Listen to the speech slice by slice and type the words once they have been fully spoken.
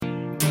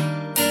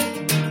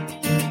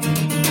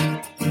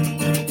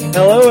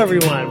Hello,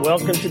 everyone.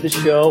 Welcome to the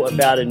show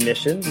about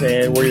admissions,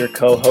 and we're your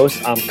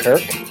co-hosts. I'm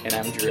Kirk. And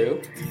I'm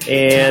Drew.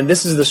 And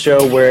this is the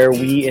show where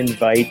we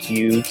invite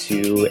you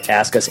to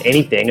ask us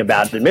anything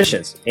about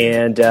admissions.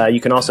 And you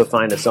can also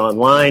find us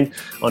online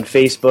on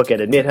Facebook at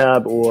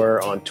AdmitHub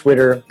or on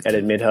Twitter at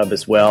AdmitHub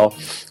as well.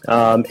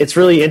 It's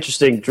really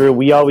interesting, Drew.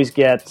 We always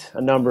get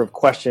a number of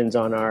questions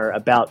on our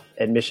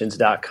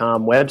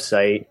aboutadmissions.com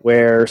website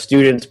where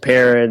students,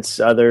 parents,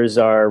 others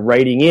are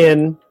writing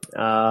in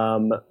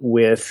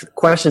with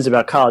questions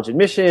about college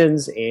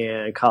admissions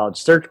and college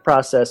search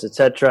process,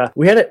 etc.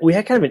 We had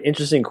kind of an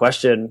interesting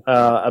question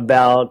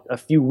about a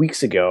few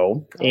weeks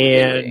ago,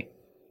 and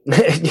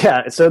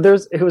yeah, so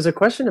it was a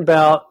question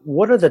about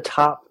what are the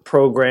top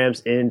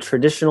programs in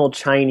traditional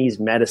Chinese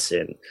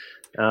medicine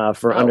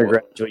for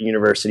undergraduate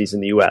universities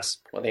in the U.S.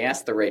 Well, they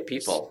asked the right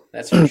people.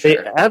 That's for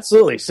sure.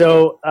 Absolutely.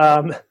 So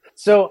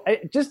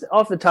just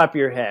off the top of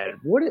your head,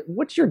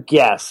 what's your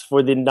guess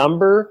for the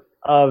number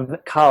of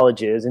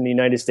colleges in the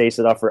United States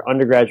that offer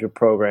undergraduate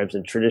programs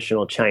in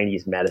traditional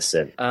Chinese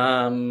medicine?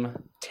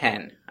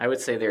 10. I would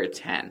say there are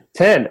 10.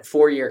 10.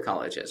 4-year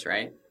colleges,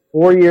 right?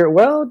 4-year,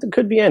 well, it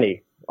could be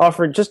any.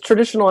 Offer just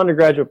traditional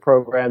undergraduate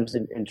programs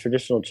in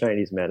traditional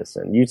Chinese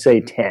medicine. You'd say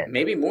 10.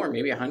 Maybe more,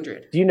 maybe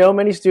 100. Do you know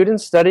many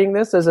students studying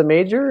this as a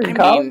major in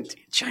college? I mean,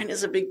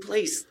 China's a big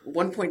place.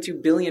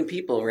 1.2 billion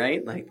people,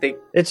 right?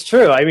 It's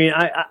true. I mean,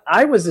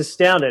 I was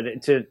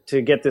astounded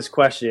to get this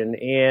question,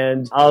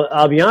 and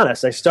I'll be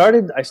honest. I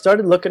started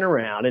looking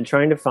around and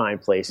trying to find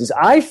places.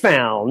 I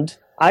found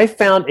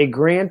a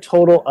grand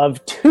total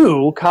of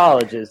 2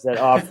 colleges that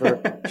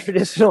offer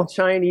traditional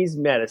Chinese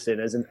medicine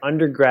as an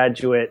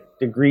undergraduate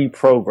degree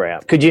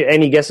program. Could you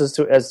any guesses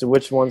as to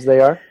which ones they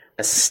are?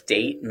 A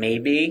state,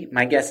 maybe.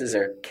 My guesses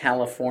are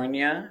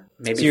California.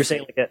 Maybe. So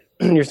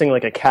you're saying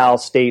like a Cal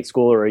State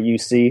school or a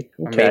UC?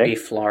 Or maybe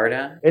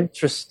Florida.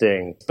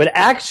 Interesting. But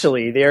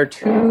actually, there are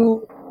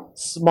 2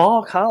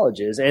 small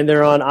colleges, and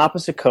they're on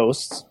opposite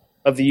coasts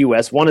of the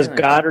U.S. One is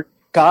Goddard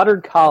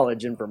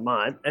College in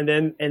Vermont, and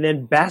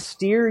then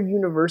Bastyr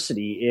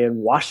University in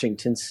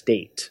Washington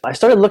State. I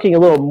started looking a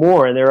little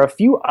more, and there are a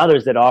few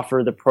others that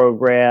offer the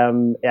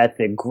program at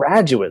the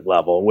graduate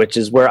level, which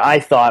is where I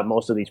thought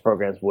most of these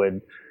programs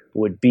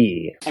would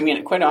be. I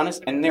mean, quite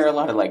honest, and there are a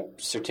lot of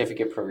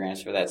certificate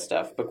programs for that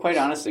stuff, but quite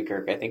honestly,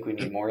 Kirk, I think we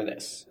need more of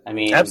this. I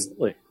mean,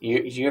 absolutely.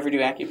 You ever do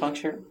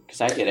acupuncture? Because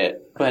I did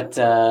it. But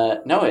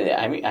no,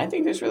 I mean, I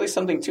think there's really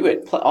something to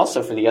it.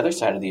 Also, for the other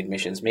side of the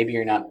admissions, maybe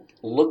you're not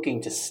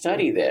looking to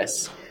study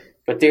this,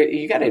 but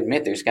you got to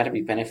admit there's got to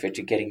be benefit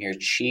to getting your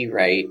chi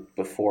right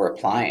before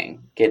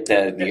applying. Get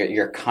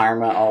your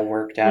karma all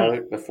worked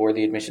out before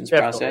the admissions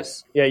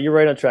process. Yeah, you're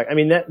right on track. I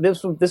mean,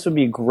 this would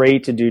be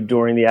great to do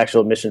during the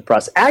actual admissions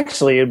process.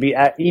 Actually, it'd be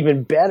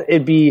even better.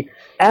 It'd be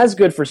as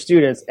good for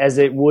students as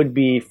it would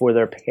be for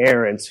their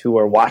parents who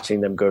are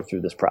watching them go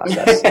through this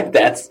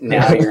process.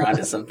 Now you're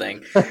onto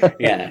something.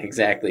 Yeah,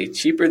 exactly.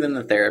 Cheaper than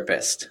the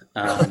therapist.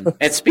 And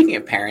speaking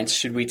of parents,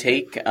 should we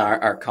take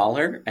our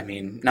caller? I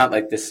mean, not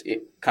like this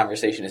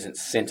conversation isn't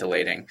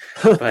scintillating,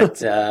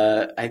 but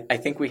I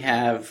think we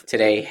have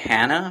today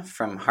Hannah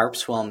from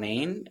Harpswell,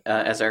 Maine,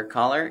 as our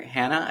caller.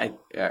 Hannah,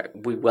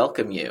 we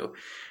welcome you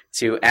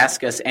to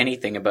ask us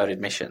anything about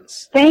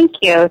admissions. Thank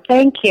you.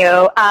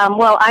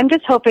 Well, I'm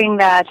just hoping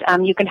that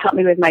you can help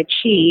me with my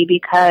chi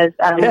because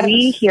yes.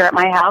 We here at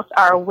my house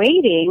are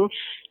waiting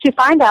to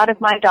find out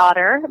if my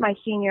daughter, my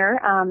senior,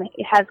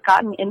 has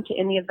gotten into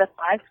any of the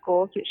 5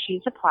 schools that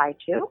she's applied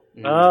to.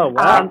 Oh,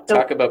 wow.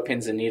 Talk about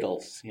pins and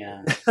needles.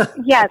 Yeah.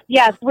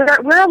 Yes. We're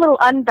a little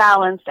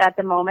unbalanced at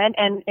the moment,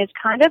 and it's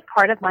kind of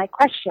part of my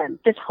question.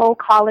 This whole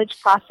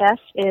college process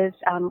is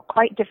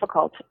quite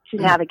difficult to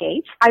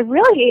navigate. I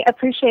really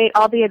appreciate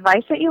all the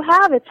advice that you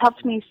have. It's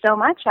helped me so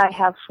much. I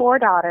have 4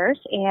 daughters,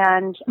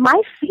 and my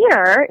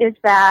fear is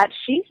that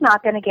she's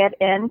not going to get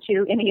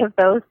into any of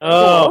those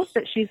schools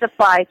that she's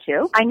applied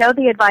to. I know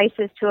the advice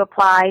is to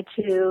apply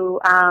to,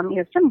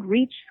 some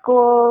reach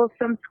schools,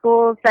 some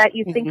schools that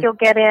you think you'll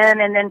get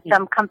in, and then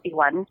some comfy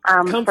ones,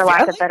 for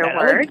lack of a better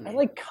word. I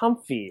like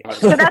comfy.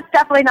 So that's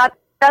definitely not.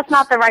 That's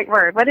not the right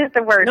word. What is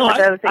the word for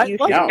those that you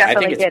should definitely I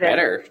think it's get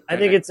better. I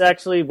think it's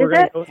actually we're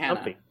going to go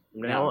comfy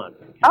from now on.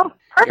 Oh,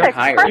 perfect.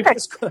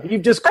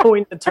 You've just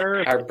coined the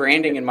term. Our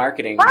branding and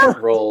marketing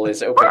role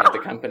is open at the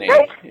company.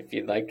 If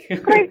you'd like,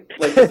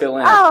 like to fill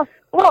in. Oh.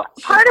 Well,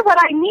 part of what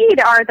I need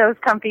are those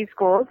comfy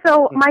schools.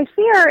 So my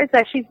fear is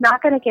that she's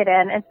not going to get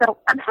in. And so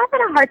I'm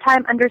having a hard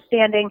time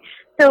understanding.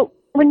 So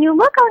when you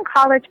look on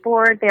College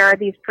Board, there are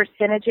these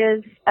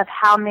percentages of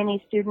how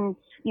many students,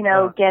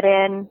 get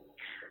in.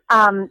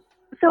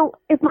 So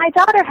if my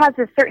daughter has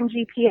a certain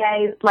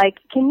GPA,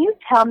 can you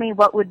tell me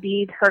what would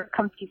be her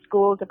comfy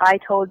schools if I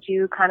told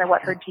you kind of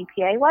what her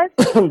GPA was?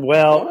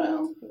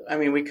 Well, I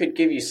mean, we could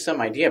give you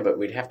some idea, but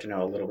we'd have to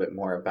know a little bit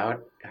more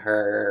about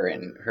her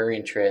and her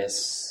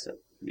interests.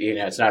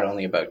 It's not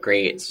only about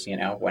grades,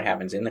 what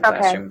happens in the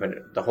classroom,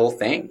 but the whole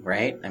thing,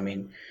 right? I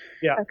mean,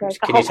 yeah. Okay,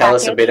 can you tell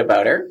us a bit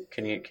about her?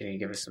 Can you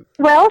give us some?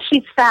 Well,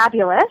 she's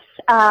fabulous.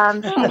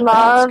 She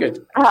loves. That's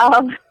good.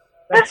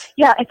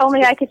 Yeah, if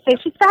only I could say,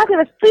 she's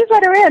fabulous. Please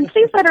let her in.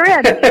 Please let her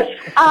in.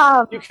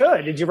 You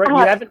could. Did you write? You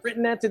haven't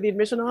written that to the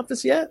admission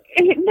office yet?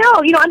 No,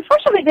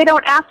 unfortunately, they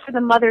don't ask for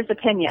the mother's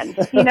opinion.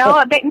 No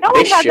one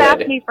has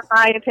asked me for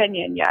my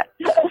opinion yet.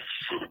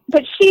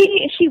 But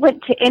she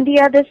went to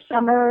India this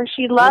summer.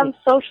 She loves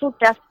social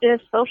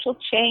justice, social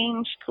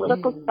change,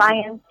 political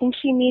science. Thinks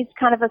she needs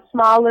kind of a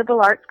small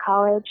liberal arts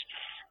college.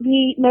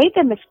 We made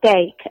the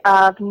mistake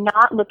of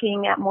not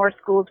looking at more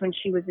schools when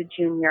she was a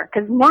junior,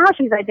 because now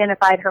she's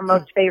identified her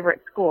most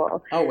favorite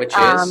school. Oh, which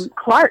is?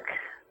 Clark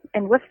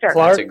in Worcester.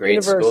 That's a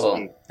great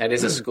school. That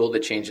is a school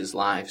that changes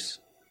lives.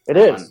 It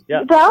is.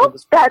 Yeah. Well,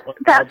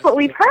 that's what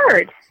we've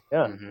heard.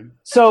 Yeah. Mm-hmm.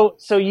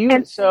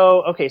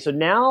 So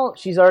now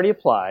she's already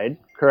applied,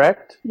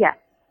 correct? Yes.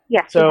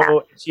 Yes.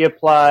 So she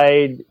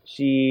applied.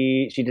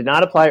 She did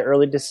not apply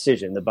early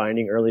decision, the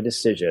binding early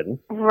decision.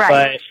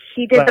 Right.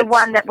 She did the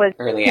one that was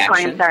early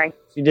action. Sorry.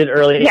 She did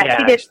early.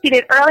 Yes, she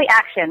did early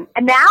action,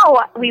 and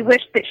now we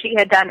wish that she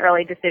had done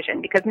early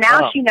decision, because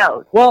now she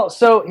knows. Well,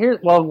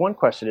 one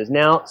question is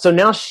now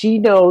she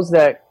knows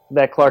that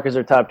Clark is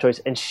her top choice,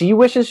 and she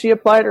wishes she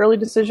applied early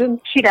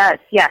decision. She does.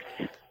 Yes.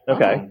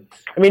 Okay.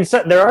 I mean,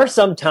 there are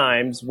some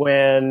times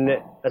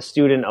when a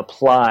student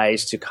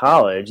applies to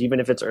college,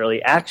 even if it's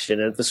early action,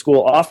 and if the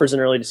school offers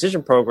an early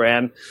decision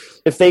program,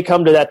 if they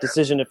come to that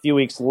decision a few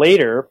weeks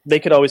later, they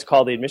could always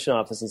call the admission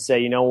office and say,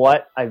 you know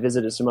what, I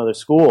visited some other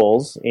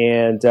schools,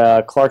 and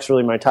Clark's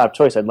really my top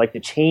choice. I'd like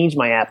to change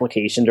my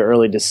application to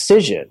early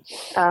decision.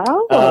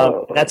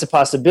 Oh. That's a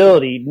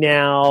possibility.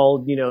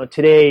 Now,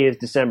 today is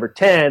December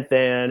 10th,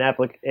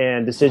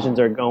 and decisions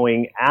are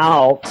going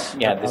out.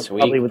 Yeah, this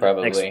week,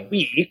 probably. Next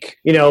week,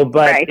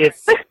 but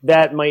if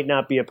that might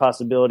not be a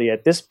possibility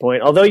at this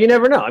point, although you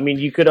never know. I mean,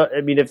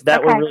 if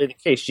that were really the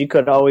case, she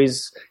could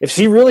always, if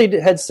she really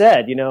had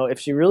said, if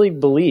she really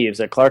believes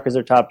that Clark is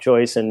her top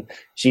choice and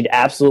she'd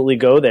absolutely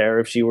go there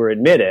if she were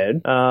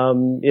admitted,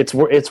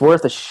 it's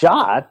worth a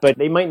shot, but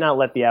they might not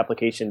let the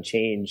application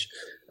change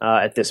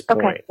at this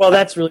point. Okay. Well,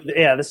 that's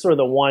that's sort of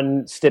the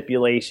one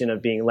stipulation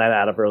of being let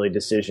out of early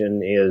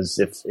decision is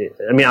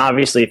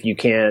obviously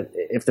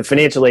if the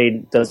financial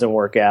aid doesn't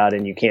work out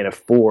and you can't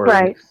afford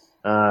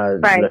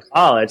the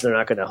college, they're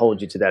not going to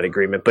hold you to that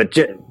agreement. But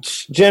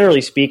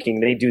generally speaking,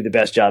 they do the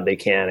best job they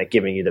can at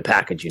giving you the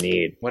package you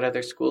need. What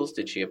other schools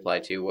did she apply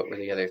to? What were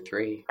the other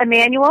three?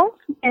 Emmanuel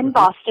in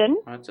Boston.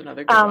 Oh, that's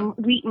another good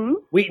one.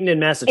 Wheaton in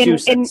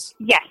Massachusetts.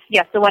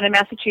 Yes, the one in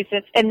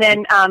Massachusetts. And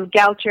then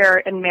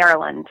Goucher in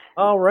Maryland.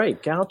 All right,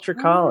 Goucher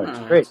College.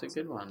 Great. That's a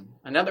good one.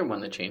 Another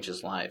one that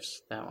changes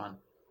lives, that one.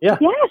 Yeah.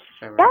 Yes.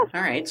 All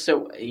right.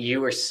 So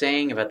you were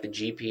saying about the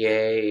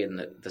GPA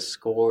and the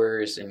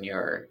scores and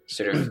your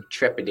sort of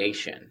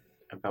trepidation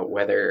about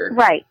whether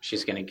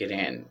she's going to get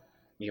in.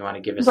 You want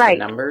to give us the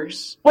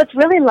numbers? What's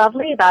really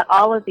lovely about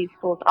all of these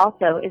schools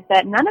also is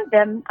that none of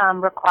them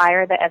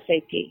require the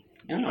SAT.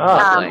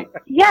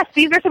 Yes,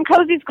 these are some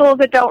cozy schools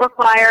that don't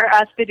require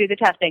us to do the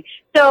testing.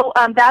 So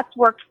that's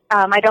worked.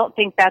 I don't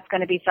think that's going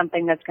to be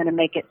something that's going to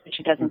make it so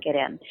she doesn't get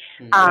in.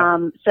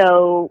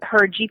 So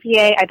her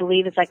GPA, I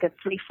believe, is like a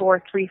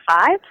 3.435.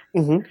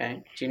 Mm-hmm.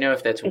 Okay. Do you know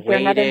if that's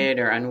weighted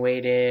or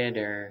unweighted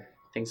or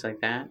things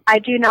like that? I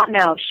do not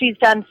know. She's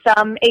done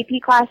some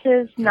AP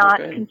classes, not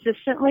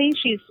consistently.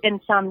 She's in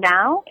some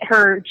now.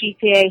 Her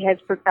GPA has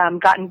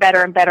gotten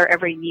better and better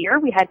every year.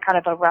 We had kind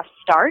of a rough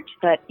start,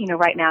 but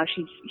right now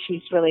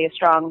she's really a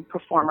strong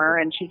performer,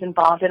 and she's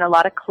involved in a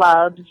lot of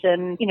clubs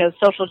and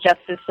social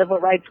justice, civil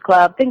rights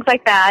club, things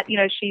like that.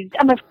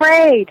 I'm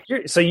afraid.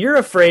 So you're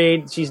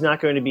afraid she's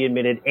not going to be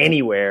admitted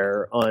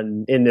anywhere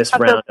in this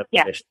round of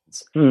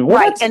admissions.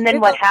 Right, and then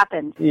what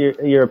happens?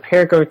 You're a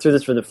parent going through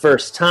this for the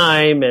first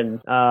time,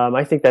 and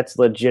I think that's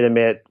a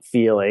legitimate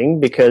feeling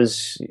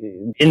because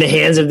in the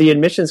hands of the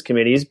admissions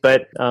committees,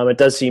 but it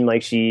does seem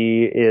like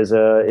she is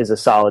a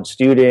solid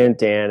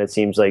student, and it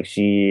seems like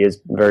she is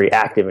very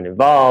active and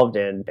involved,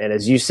 and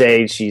as you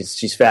say,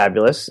 she's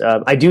fabulous.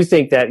 I do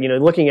think that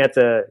looking at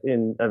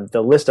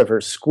the list of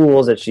her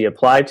schools that she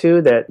applied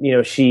to, that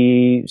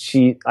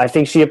I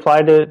think she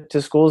applied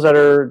to schools that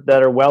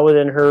are well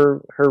within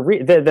her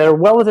that are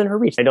well within her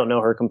reach. I don't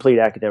know her complete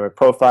academic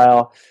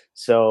profile,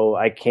 so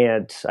I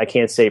can't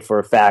say for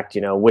a fact,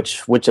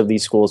 which of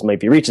these schools might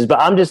be reaches. But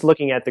I'm just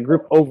looking at the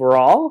group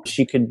overall.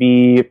 She could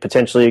be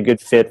potentially a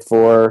good fit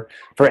for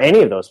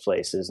any of those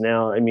places.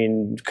 Now,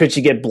 could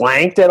she get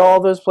blanked at all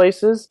those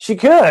places? She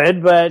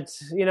could, but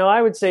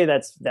I would say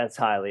that's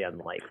highly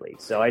unlikely.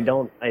 So I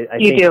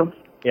think.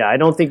 Yeah, I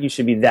don't think you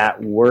should be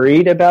that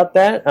worried about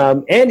that.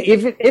 And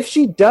if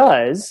she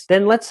does,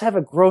 then let's have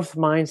a growth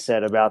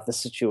mindset about the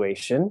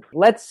situation.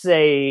 Let's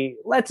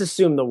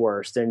assume the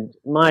worst. And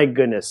my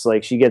goodness,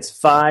 she gets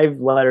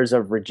 5 letters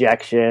of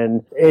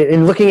rejection.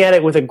 And looking at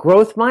it with a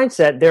growth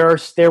mindset,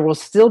 there will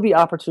still be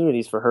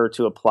opportunities for her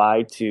to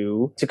apply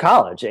to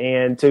college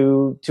and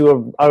to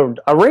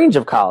a range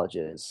of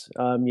colleges.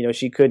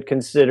 She could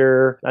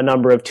consider a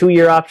number of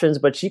 2-year options,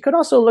 but she could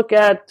also look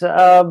at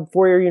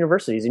 4-year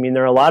universities.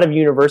 There are a lot of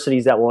universities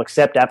universities that will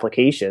accept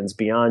applications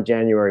beyond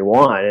January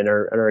 1 and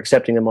are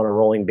accepting them on a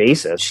rolling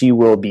basis. She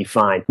will be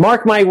fine.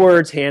 Mark my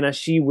words, Hannah,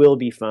 she will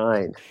be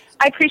fine.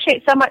 I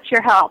appreciate so much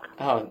your help.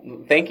 Oh,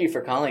 thank you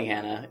for calling,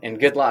 Hannah, and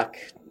good luck.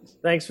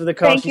 Thanks for the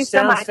call. Thank she you so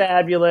sounds much.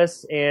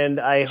 fabulous, and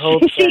I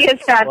hope She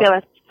is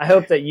fabulous. I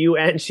hope that you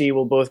and she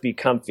will both be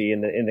comfy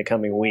in the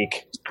coming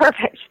week.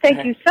 Perfect.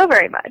 Thank you so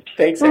very much.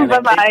 Thanks,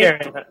 Hannah. Bye-bye. Take care,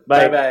 Hannah.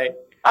 Bye. Bye-bye.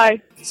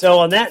 Bye. So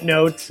on that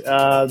note,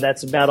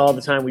 that's about all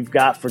the time we've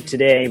got for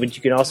today, but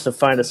you can also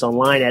find us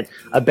online at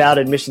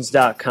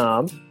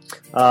aboutadmissions.com.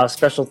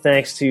 Special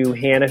thanks to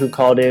Hannah, who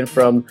called in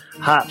from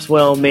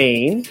Hopswell,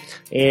 Maine.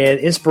 And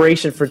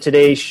inspiration for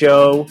today's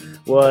show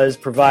was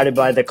provided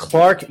by the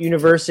Clark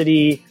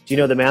University. Do you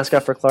know the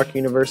mascot for Clark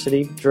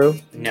University, Drew?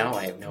 No,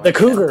 I have no idea. The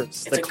Cougars.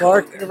 It's The a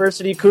Clark cougar.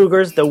 University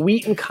Cougars. The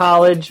Wheaton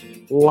College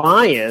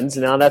Lions.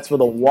 Now that's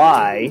with a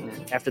Y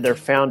after their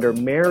founder,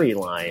 Mary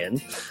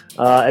Lyon.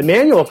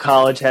 Emmanuel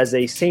College has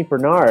a St.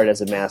 Bernard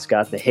as a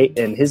mascot,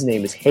 and his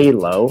name is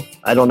Halo.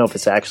 I don't know if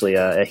it's actually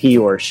a he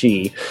or a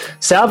she.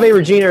 Salve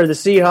Regina are the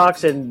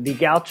Seahawks, and the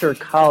Goucher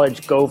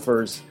College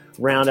Gophers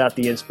round out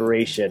the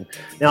inspiration.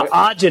 Now,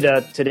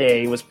 agita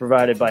today was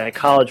provided by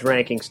college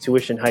rankings,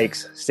 tuition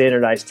hikes,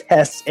 standardized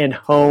tests, and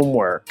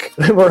homework.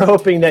 We're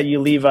hoping that you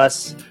leave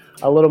us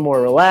a little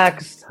more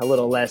relaxed, a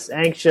little less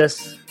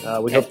anxious.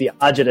 We hope the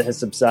agita has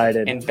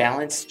subsided. And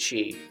balanced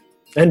chi.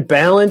 And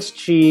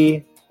balanced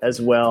chi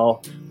as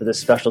well for this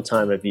special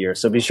time of year.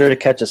 So be sure to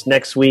catch us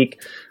next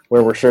week,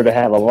 where we're sure to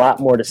have a lot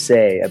more to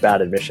say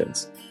about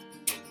admissions.